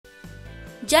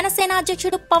జనసేన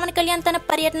అధ్యక్షుడు పవన్ కళ్యాణ్ తన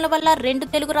పర్యటనల వల్ల రెండు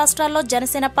తెలుగు రాష్ట్రాల్లో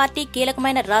జనసేన పార్టీ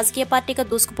కీలకమైన రాజకీయ పార్టీగా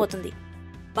దూసుకుపోతుంది.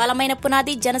 బలమైన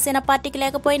పునాది జనసేన పార్టీకి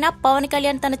లేకపోయినా పవన్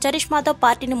కళ్యాణ్ తన చరిష్మాతో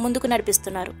పార్టీని ముందుకు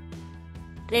నడిపిస్తున్నారు.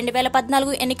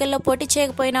 2014 ఎన్నికల్లో పోటీ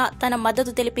చేయకపోయినా తన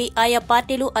మద్దతు తెలిపి ఆయా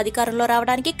పార్టీలు అధికారంలో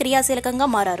రావడానికి క్రియాశీలకంగా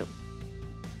మారారు.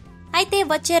 అయితే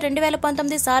వచ్చే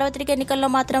 2019 సార్వత్రిక ఎన్నికల్లో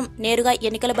మాత్రం నేరుగా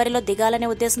ఎన్నికల బరిలో దిగాలనే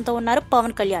ఉద్దేశంతో ఉన్నారు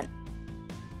పవన్ కళ్యాణ్.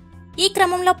 ఈ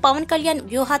క్రమంలో పవన్ కళ్యాణ్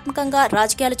వ్యూహాత్మకంగా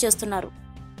రాజకీయాలు చేస్తున్నారు.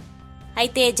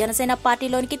 అయితే జనసేన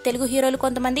పార్టీలోనికి తెలుగు హీరోలు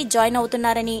కొంతమంది జాయిన్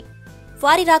అవుతున్నారని,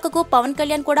 వారి రాకకు పవన్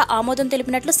కళ్యాణ్ కూడా ఆమోదం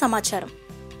తెలిపినట్లు సమాచారం.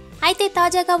 అయితే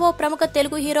తాజాగా ఓ ప్రముఖ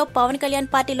తెలుగు హీరో పవన్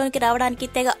కళ్యాణ్ పార్టీలోనికి రావడానికి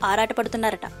తెగ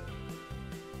ఆరాటపడుతున్నారట.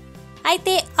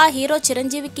 అయితే ఆ హీరో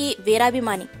చిరంజీవికి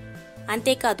వీరాభిమాని,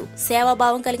 అంతేకాదు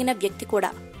సేవాభావం కలిగిన వ్యక్తి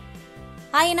కూడా.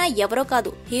 ఆయన ఎవరో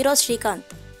కాదు, హీరో శ్రీకాంత్.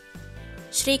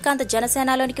 శ్రీకాంత్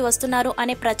జనసేనలోనికి వస్తున్నారు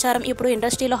అనే ప్రచారం ఇప్పుడు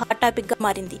ఇండస్ట్రీలో హాట్ టాపిక్ గా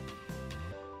మారింది.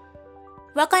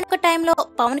 ఒకానొక టైంలో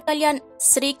పవన్ కళ్యాణ్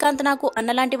శ్రీకాంత్ నాకు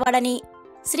అన్నలాంటి వాడని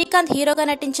శ్రీకాంత్ హీరోగా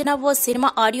నటించిన ఓ సినిమా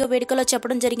ఆడియో వేడుకలో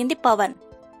చెప్పడం జరిగింది పవన్.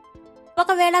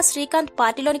 ఒకవేళ శ్రీకాంత్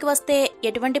పార్టీలోనికి వస్తే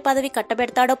ఎటువంటి పదవి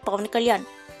కట్టబెడతాడో పవన్ కళ్యాణ్.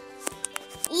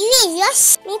 ఈ వీడియోస్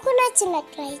మీకు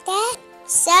నచ్చినట్లయితే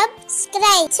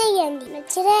సబ్స్క్రైబ్ చేయండి,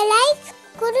 నచ్చితే లైక్,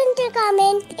 కుదిరితే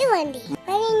కామెంట్ ఇవ్వండి.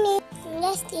 మరిన్ని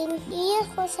ఇంట్రెస్టింగ్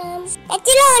వీడియోస్ కోసం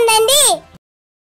టచ్లో ఉండండి.